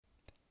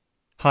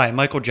Hi,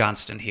 Michael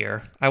Johnston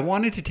here. I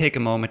wanted to take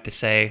a moment to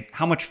say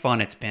how much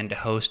fun it's been to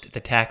host the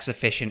Tax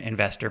Efficient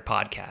Investor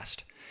podcast.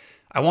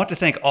 I want to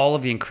thank all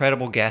of the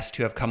incredible guests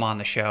who have come on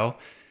the show,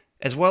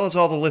 as well as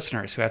all the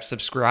listeners who have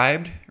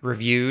subscribed,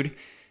 reviewed,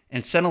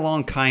 and sent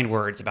along kind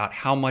words about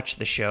how much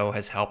the show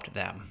has helped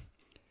them.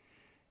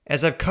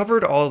 As I've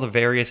covered all the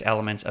various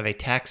elements of a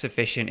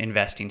tax-efficient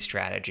investing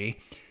strategy,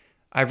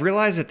 I've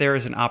realized that there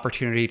is an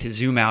opportunity to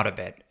zoom out a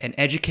bit and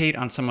educate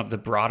on some of the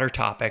broader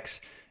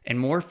topics and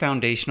more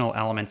foundational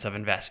elements of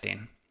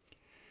investing.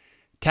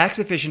 Tax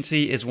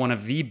efficiency is one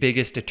of the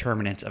biggest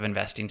determinants of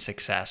investing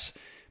success,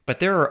 but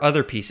there are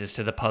other pieces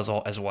to the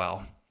puzzle as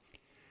well.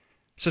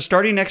 So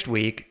starting next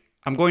week,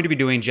 I'm going to be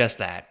doing just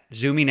that,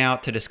 zooming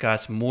out to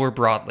discuss more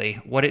broadly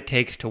what it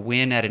takes to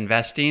win at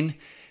investing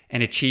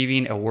and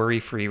achieving a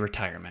worry-free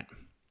retirement.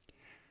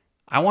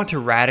 I want to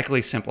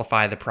radically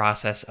simplify the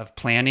process of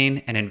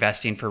planning and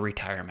investing for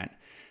retirement,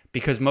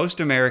 because most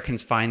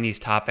Americans find these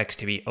topics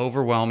to be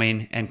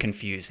overwhelming and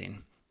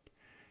confusing.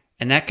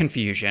 And that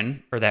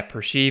confusion, or that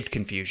perceived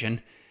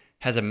confusion,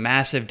 has a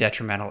massive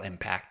detrimental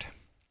impact.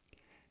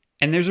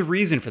 And there's a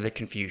reason for the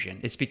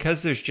confusion. It's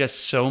because there's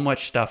just so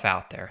much stuff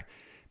out there,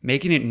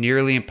 making it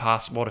nearly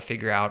impossible to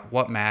figure out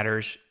what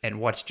matters and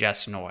what's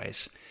just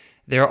noise.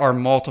 There are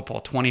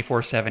multiple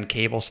 24/7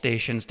 cable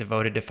stations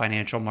devoted to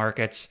financial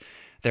markets.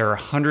 There are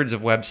hundreds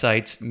of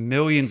websites,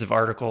 millions of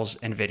articles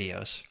and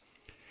videos.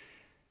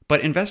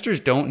 But investors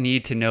don't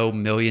need to know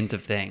millions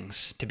of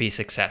things to be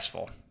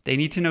successful. They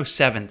need to know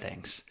 7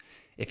 things.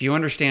 If you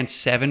understand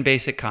 7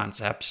 basic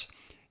concepts,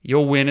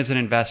 you'll win as an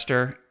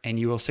investor and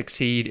you will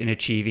succeed in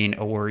achieving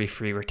a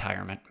worry-free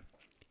retirement.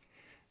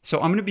 So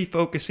I'm going to be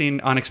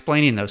focusing on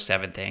explaining those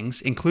 7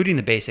 things, including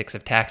the basics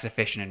of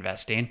tax-efficient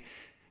investing,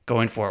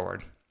 going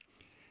forward.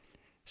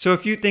 So a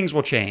few things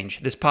will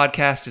change. This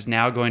podcast is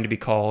now going to be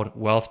called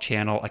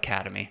WealthChannel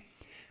Academy,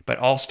 but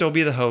I'll still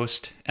be the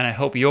host, and I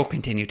hope you'll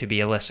continue to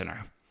be a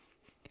listener.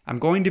 I'm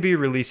going to be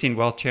releasing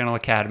WealthChannel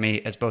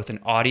Academy as both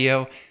an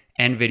audio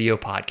and video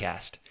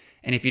podcast.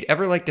 And if you'd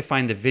ever like to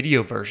find the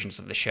video versions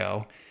of the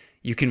show,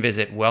 you can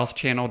visit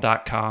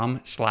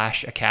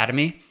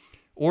wealthchannel.com/academy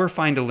or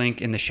find a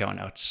link in the show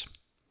notes.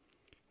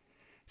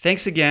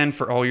 Thanks again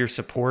for all your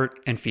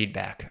support and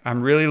feedback.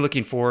 I'm really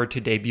looking forward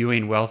to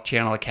debuting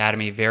WealthChannel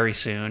Academy very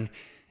soon,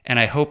 and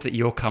I hope that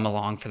you'll come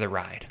along for the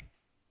ride.